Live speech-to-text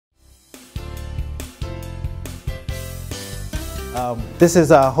This is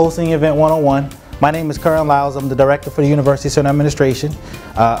Hosting Event 101. My name is Curran Lyles. I'm the Director for the University Center Administration.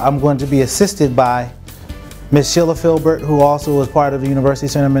 I'm going to be assisted by Ms. Sheila Filbert, who also is part of the University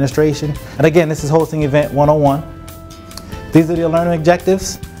Center Administration. And again, this is Hosting Event 101. These are the learning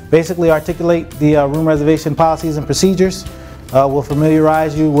objectives. Basically articulate the room reservation policies and procedures. We'll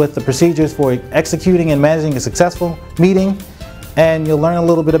familiarize you with the procedures for executing and managing a successful meeting. And you'll learn a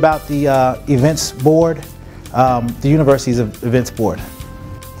little bit about the events board, the university's events board.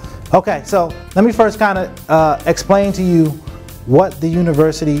 Okay, so let me first kind of explain to you what the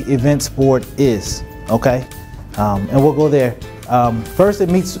university events board is, okay? And we'll go there. First, it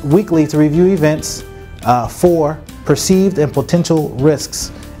meets weekly to review events for perceived and potential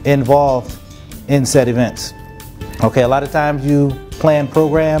risks involved in said events. Okay, a lot of times you plan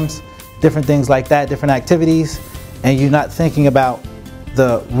programs, different things like that, different activities, and you're not thinking about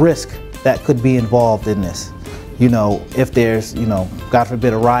the risk that could be involved in this. You know, if there's, you know, God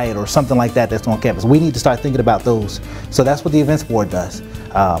forbid, a riot or something like that that's on campus. We need to start thinking about those. So that's what the events board does.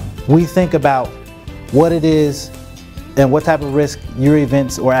 We think about what it is and what type of risk your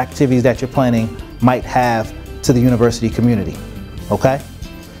events or activities that you're planning might have to the university community, okay?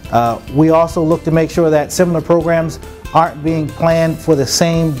 We also look to make sure that similar programs aren't being planned for the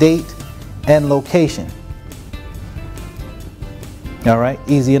same date and location. All right,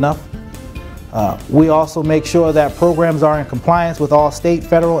 easy enough. We also make sure that programs are in compliance with all state,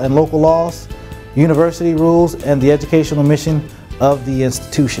 federal, and local laws, university rules, and the educational mission of the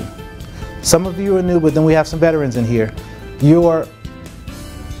institution. Some of you are new, but then we have some veterans in here. Your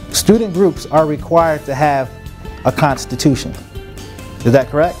student groups are required to have a constitution. Is that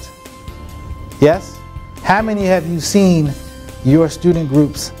correct? Yes? How many have you seen your student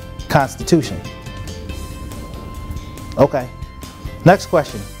group's constitution? Okay. Next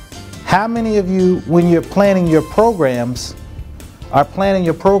question. How many of you, when you're planning your programs, are planning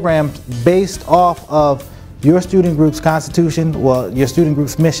your programs based off of your student group's constitution, well, your student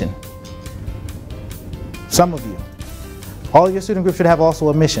group's mission? Some of you. All your student groups should have also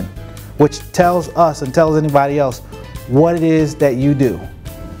a mission, which tells us and tells anybody else what it is that you do.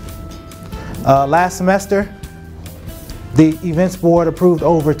 Last semester, the events board approved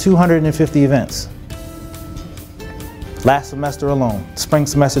over 250 events. Last semester alone, spring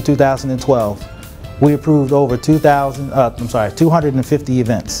semester 2012, we approved over 250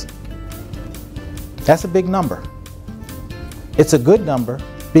 events. That's a big number. It's a good number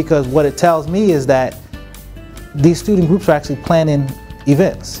because what it tells me is that these student groups are actually planning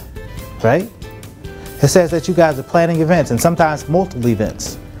events, right? It says that you guys are planning events and sometimes multiple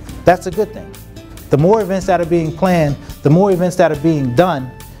events. That's a good thing. The more events that are being planned, the more events that are being done,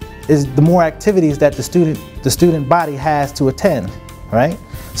 is the more activities that the student body has to attend, right?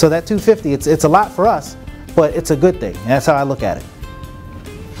 So that 250, it's a lot for us, but it's a good thing. And that's how I look at it.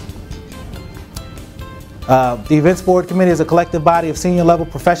 The Events Board Committee is a collective body of senior level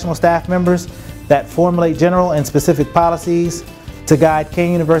professional staff members that formulate general and specific policies to guide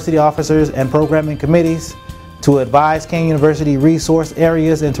Kean University officers and programming committees, to advise Kean University resource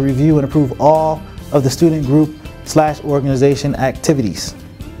areas, and to review and approve all of the student group/organization activities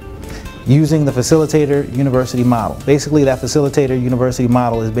using the facilitator university model. Basically, that facilitator university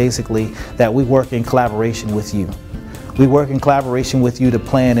model is basically that we work in collaboration with you. We work in collaboration with you to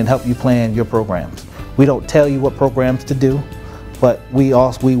plan and help you plan your programs. We don't tell you what programs to do, but we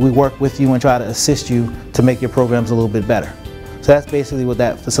work with you and try to assist you to make your programs a little bit better. So that's basically what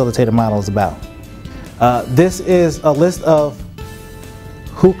that facilitator model is about. This is a list of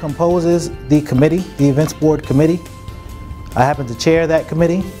who composes the committee, the Events Board Committee. I happen to chair that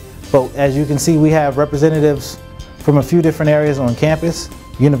committee. But as you can see, we have representatives from a few different areas on campus.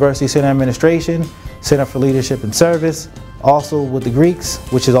 University Center Administration, Center for Leadership and Service, also with the Greeks,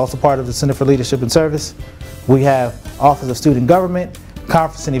 which is also part of the Center for Leadership and Service. We have Office of Student Government,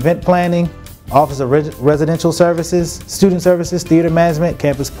 Conference and Event Planning, Office of Residential Services, Student Services, Theater Management,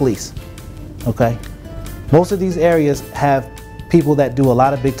 Campus Police. Okay? Most of these areas have people that do a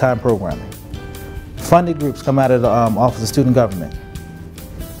lot of big time programming. Funded groups come out of the Office of Student Government.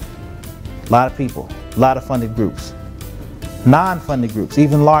 A lot of people, a lot of funded groups. Non-funded groups,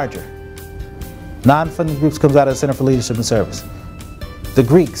 even larger. Non-funded groups comes out of the Center for Leadership and Service. The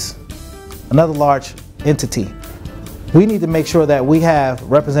Greeks, another large entity. We need to make sure that we have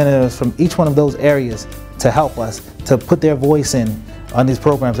representatives from each one of those areas to help us to put their voice in on these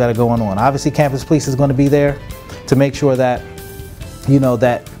programs that are going on. Obviously, Campus Police is going to be there to make sure that, you know,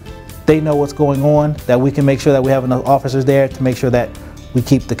 that they know what's going on, that we can make sure that we have enough officers there to make sure that we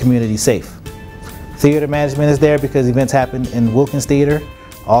keep the community safe. Theater management is there because events happen in Wilkins Theater,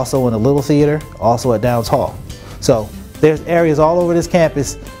 also in the Little Theater, also at Downs Hall. So there's areas all over this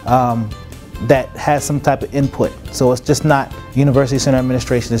campus that has some type of input. So it's just not University Center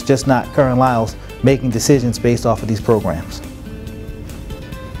administration, it's just not Kerwin Liles making decisions based off of these programs.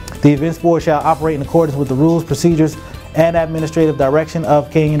 The Events Board shall operate in accordance with the rules, procedures, and administrative direction of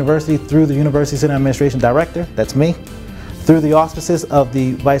King University through the University Center Administration Director, that's me, through the auspices of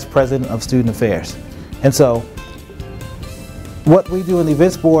the Vice President of Student Affairs. And so what we do in the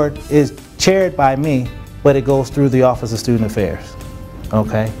Events Board is chaired by me, but it goes through the Office of Student Affairs,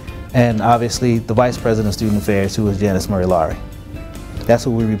 okay? And obviously the Vice President of Student Affairs, who is Janice Murray Lowry. That's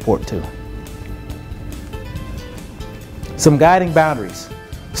who we report to. Some guiding boundaries.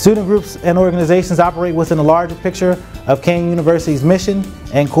 Student groups and organizations operate within a larger picture of King University's mission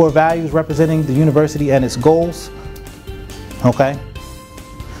and core values representing the university and its goals. Okay?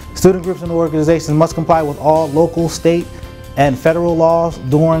 Student groups and organizations must comply with all local, state, and federal laws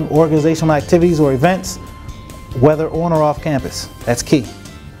during organizational activities or events, whether on or off campus. That's key.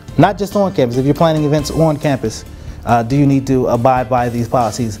 Not just on campus. If you're planning events on campus, do you need to abide by these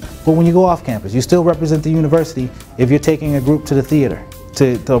policies? But when you go off campus, you still represent the university if you're taking a group to the theater,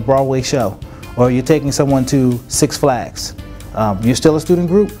 to a Broadway show, or you're taking someone to Six Flags. You're still a student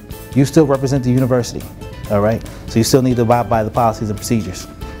group, you still represent the university, all right? So you still need to abide by the policies and procedures.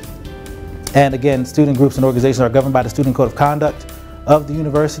 And again, student groups and organizations are governed by the Student Code of Conduct of the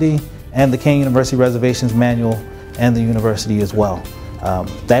university and the King University Reservations Manual and the university as well.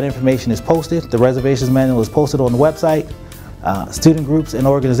 That information is posted. The Reservations Manual is posted on the website. Student groups and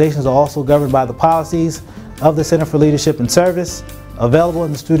organizations are also governed by the policies of the Center for Leadership and Service, available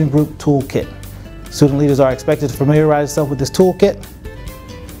in the Student Group Toolkit. Student leaders are expected to familiarize themselves with this toolkit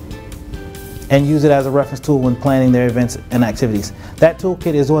and use it as a reference tool when planning their events and activities. That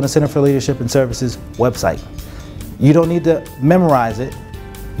toolkit is on the Center for Leadership and Services website. You don't need to memorize it,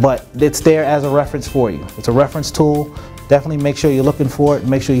 but it's there as a reference for you. It's a reference tool. Definitely make sure you're looking for it.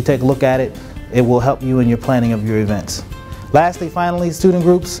 Make sure you take a look at it. It will help you in your planning of your events. Lastly, finally, student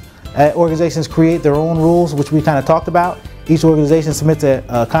groups, organizations create their own rules, which we kind of talked about. Each organization submits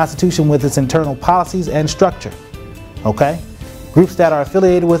a constitution with its internal policies and structure, okay? Groups that are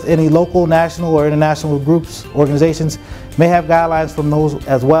affiliated with any local, national, or international groups, organizations may have guidelines from those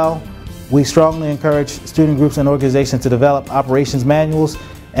as well. We strongly encourage student groups and organizations to develop operations manuals,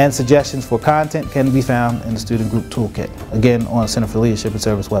 and suggestions for content can be found in the Student Group Toolkit, again on the Center for Leadership and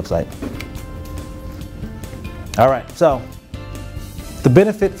Service website. All right, so the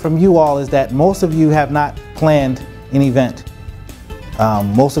benefit from you all is that most of you have not planned an event.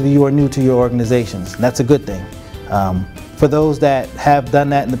 Most of you are new to your organizations. That's a good thing. For those that have done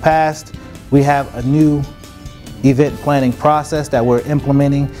that in the past, we have a new event planning process that we're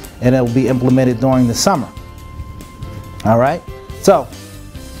implementing, and it will be implemented during the summer. All right, so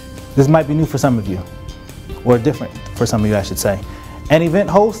this might be new for some of you, or different for some of you, I should say. An event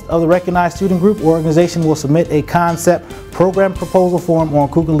host of the recognized student group or organization will submit a concept program proposal form on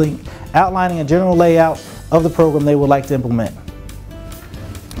Google Link outlining a general layout of the program they would like to implement.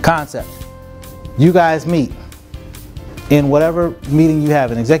 Concept. You guys meet in whatever meeting you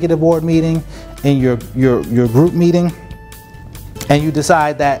have, an executive board meeting, in your group meeting, and you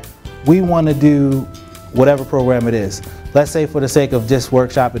decide that we want to do whatever program it is. Let's say for the sake of this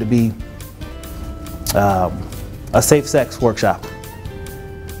workshop, it'd be a safe sex workshop.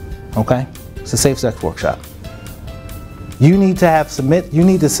 Okay? It's a safe sex workshop. You need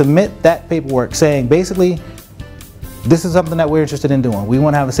to submit that paperwork saying basically this is something that we're interested in doing. We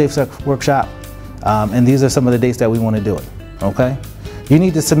want to have a safe sex workshop, and these are some of the dates that we want to do it. Okay? You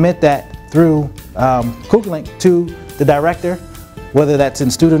need to submit that through Google Link to the director, whether that's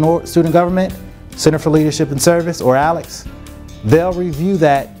in student government, Center for Leadership and Service, or Alex. They'll review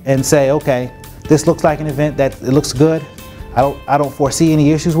that and say, okay, this looks like an event that it looks good. I don't foresee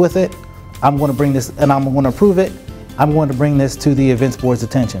any issues with it. I'm going to bring this, and I'm going to approve it. I'm going to bring this to the events board's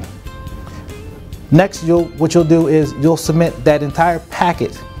attention. Next, what you'll do is you'll submit that entire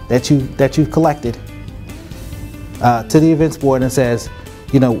packet that you've collected to the events board and says,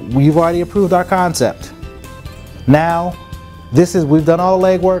 you know, we've already approved our concept. Now, we've done all the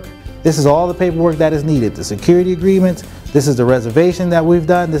legwork. This is all the paperwork that is needed. The security agreements, this is the reservation that we've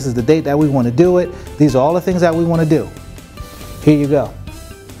done, this is the date that we want to do it. These are all the things that we want to do. Here you go.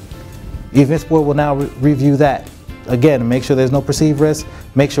 The events board will now review that. Again, make sure there's no perceived risk.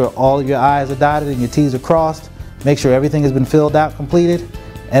 Make sure all of your I's are dotted and your T's are crossed. Make sure everything has been filled out, completed,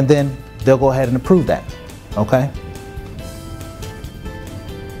 and then they'll go ahead and approve that. Okay?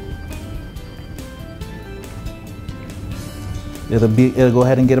 It'll go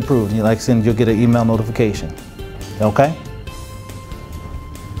ahead and get approved. Like I said, you'll get an email notification. Okay?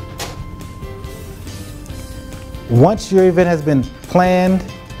 Once your event has been planned,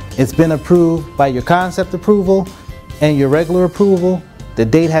 it's been approved by your concept approval and your regular approval, the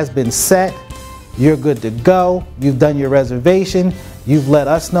date has been set, you're good to go, you've done your reservation, you've let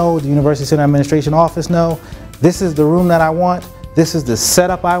us know, the University Center Administration Office know, this is the room that I want, this is the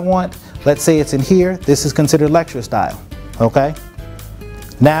setup I want, let's say it's in here, this is considered lecture style, okay?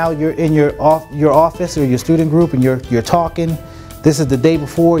 Now you're in your office or your student group and you're talking, this is the day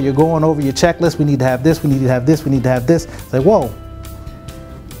before, you're going over your checklist, we need to have this, we need to have this, we need to have this. It's like, whoa,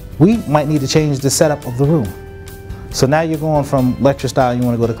 we might need to change the setup of the room. So now you're going from lecture style, you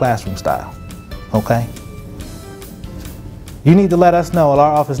want to go to classroom style, okay? You need to let us know, let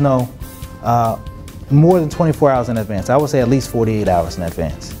our office know, more than 24 hours in advance. I would say at least 48 hours in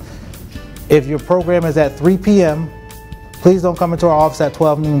advance. If your program is at 3 p.m., please don't come into our office at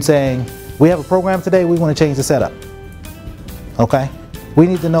 12 noon saying, we have a program today, we want to change the setup. Okay? We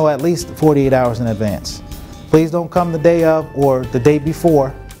need to know at least 48 hours in advance. Please don't come the day of or the day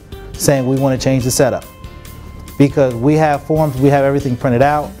before saying we want to change the setup. Because we have forms, we have everything printed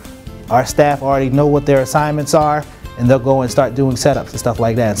out. Our staff already know what their assignments are, and they'll go and start doing setups and stuff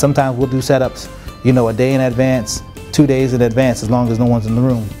like that. And sometimes we'll do setups, you know, a day in advance, 2 days in advance, as long as no one's in the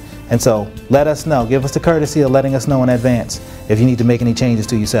room. And so let us know, give us the courtesy of letting us know in advance if you need to make any changes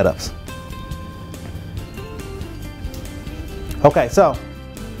to your setups. Okay, so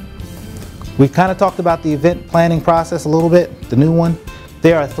we've kind of talked about the event planning process a little bit, the new one.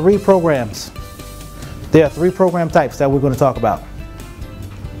 There are 3 programs. There are 3 program types that we're going to talk about.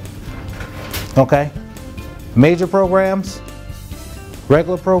 Okay? Major programs,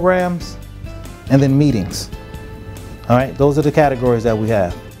 regular programs, and then meetings. All right, those are the categories that we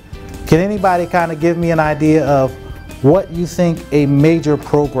have. Can anybody kind of give me an idea of what you think a major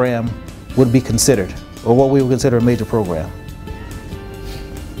program would be considered, or what we would consider a major program?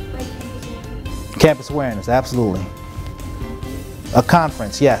 Campus awareness, absolutely. A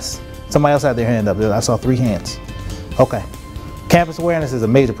conference, yes. Somebody else had their hand up. I saw 3 hands. Okay. Campus awareness is a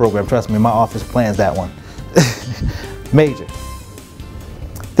major program. Trust me, my office plans that one. Major.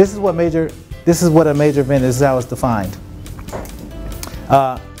 This is what a major event is. This is how it's defined.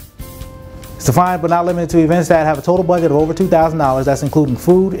 It's defined but not limited to events that have a total budget of over $2,000. That's including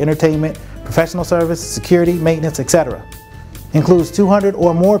food, entertainment, professional service, security, maintenance, etc. Includes 200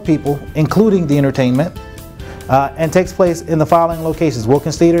 or more people, including the entertainment, and takes place in the following locations: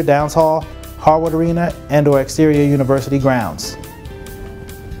 Wilkins Theater, Downs Hall, Harwood Arena, and/or exterior university grounds.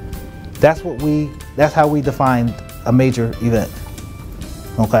 That's how we defined a major event.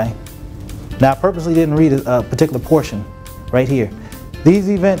 Okay. Now, I purposely didn't read a particular portion right here. These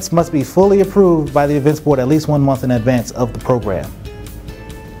events must be fully approved by the events board at least 1 month in advance of the program.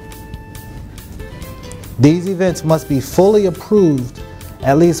 These events must be fully approved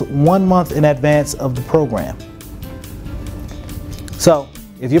at least 1 month in advance of the program. So,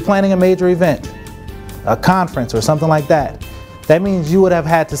 if you're planning a major event, a conference or something like that, that means you would have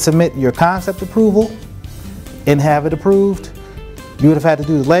had to submit your concept approval and have it approved. You would have had to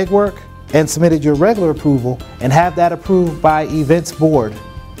do the legwork and submitted your regular approval and have that approved by events board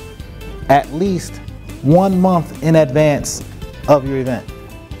at least 1 month in advance of your event.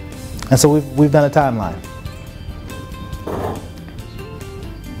 And so we've done a timeline.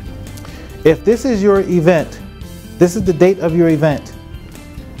 If this is your event, this is the date of your event,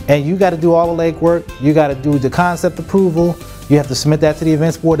 and you got to do all the legwork, you got to do the concept approval, you have to submit that to the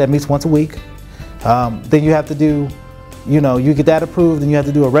events board that meets once a week. Then you have to do, you get that approved, and you have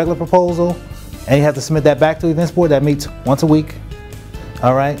to do a regular proposal, and you have to submit that back to the events board that meets once a week.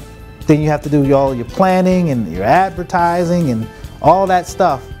 All right. Then you have to do all your planning and your advertising and all that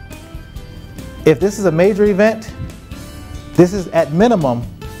stuff. If this is a major event, this is at minimum,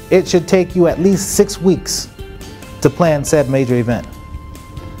 it should take you at least 6 weeks to plan said major event.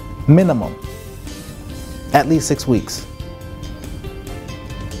 Minimum. At least 6 weeks.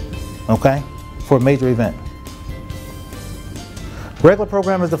 Okay? For a major event. Regular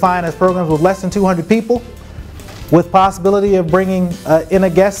program is defined as programs with less than 200 people, with possibility of bringing in a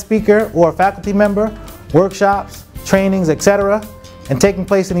guest speaker or a faculty member, workshops, trainings, etc., and taking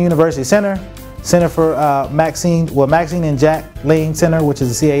place in the University Center, Center for Maxine and Jack Lane Center, which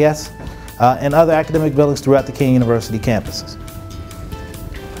is the CAS, and other academic buildings throughout the King University campuses.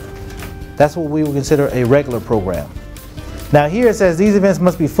 That's what we would consider a regular program. Now here it says these events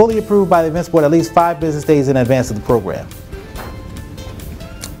must be fully approved by the events board at least 5 business days in advance of the program.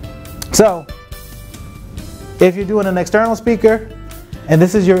 So, if you're doing an external speaker and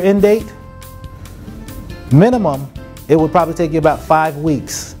this is your end date, minimum, it would probably take you about 5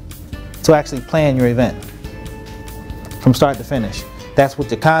 weeks to actually plan your event from start to finish. That's with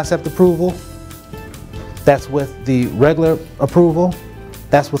the concept approval, That's with the regular approval.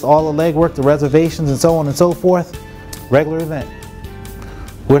 That's with all the legwork, the reservations, and so on and so forth. Regular event.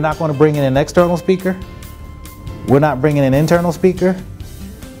 We're not going to bring in an external speaker. We're not bringing an internal speaker.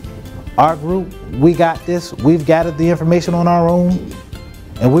 Our group, we got this. We've gathered the information on our own,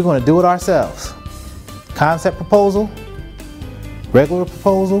 and we're going to do it ourselves. Concept proposal, regular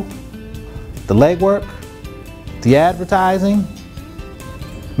proposal, the legwork, the advertising,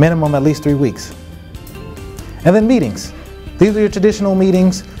 minimum at least 3 weeks. And then meetings. These are your traditional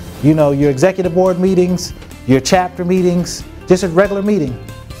meetings, you know, your executive board meetings, your chapter meetings, just a regular meeting.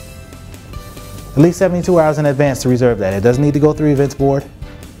 At least 72 hours in advance to reserve that. It doesn't need to go through events board,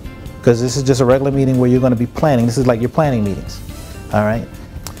 because this is just a regular meeting where you're going to be planning. This is like your planning meetings. All right.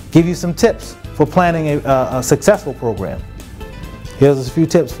 Give you some tips for planning a successful program. Here's a few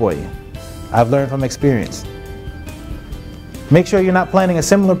tips for you. I've learned from experience. Make sure you're not planning a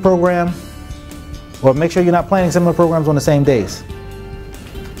similar program, or make sure you're not planning similar programs on the same days.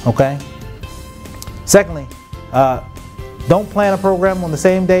 Okay? Secondly, don't plan a program on the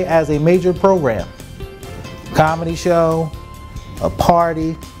same day as a major program. Comedy show, a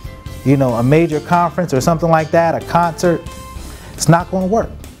party, you know, a major conference or something like that, a concert. It's not going to work.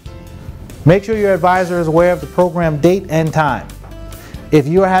 Make sure your advisor is aware of the program date and time. If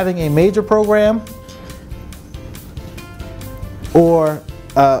you are having a major program or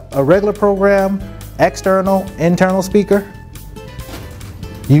a regular program, external, internal speaker,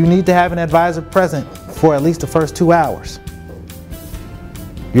 you need to have an advisor present for at least the first 2 hours.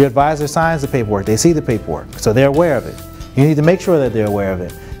 Your advisor signs the paperwork, they see the paperwork, so they're aware of it. You need to make sure that they're aware of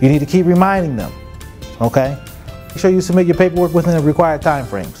it. You need to keep reminding them, okay? Make sure you submit your paperwork within the required time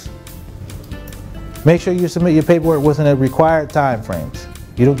frames. Make sure you submit your paperwork within the required time frames.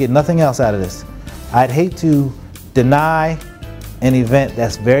 You don't get nothing else out of this. I'd hate to deny an event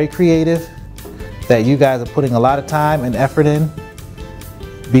that's very creative, that you guys are putting a lot of time and effort in,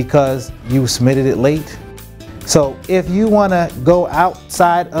 because you submitted it late. So if you want to go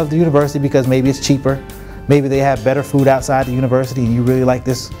outside of the university because maybe it's cheaper, maybe they have better food outside the university and you really like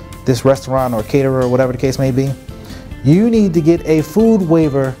this restaurant or caterer or whatever the case may be, you need to get a food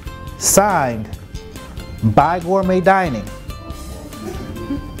waiver signed by Gourmet Dining.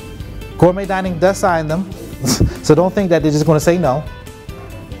 Gourmet Dining does sign them, so don't think that they're just going to say no.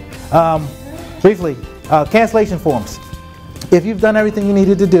 Briefly, cancellation forms. If you've done everything you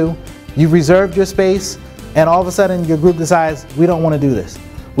needed to do, you've reserved your space, and all of a sudden your group decides, we don't want to do this.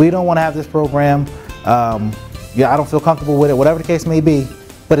 We don't want to have this program. Yeah, I don't feel comfortable with it, whatever the case may be,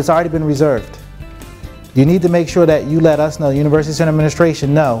 but it's already been reserved. You need to make sure that you let us know, the University Center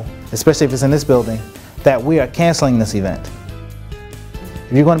Administration know, especially if it's in this building, that we are canceling this event.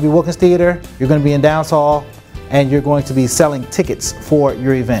 If you're going to be Wilkins Theater, you're going to be in Downs Hall, and you're going to be selling tickets for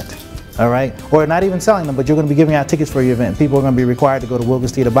your event. All right? Or not even selling them, but you're going to be giving out tickets for your event. People are going to be required to go to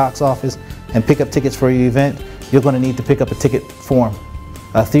Wilkins Theater box office and pick up tickets for your event. You're going to need to pick up a ticket form,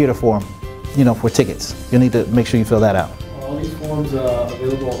 a theater form, you know, for tickets. You'll need to make sure you fill that out. Are all these forms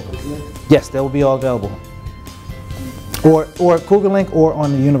available on CougarLink? Yes, they will be all available. Or CougarLink or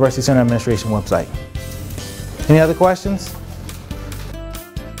on the University Center Administration website. Any other questions?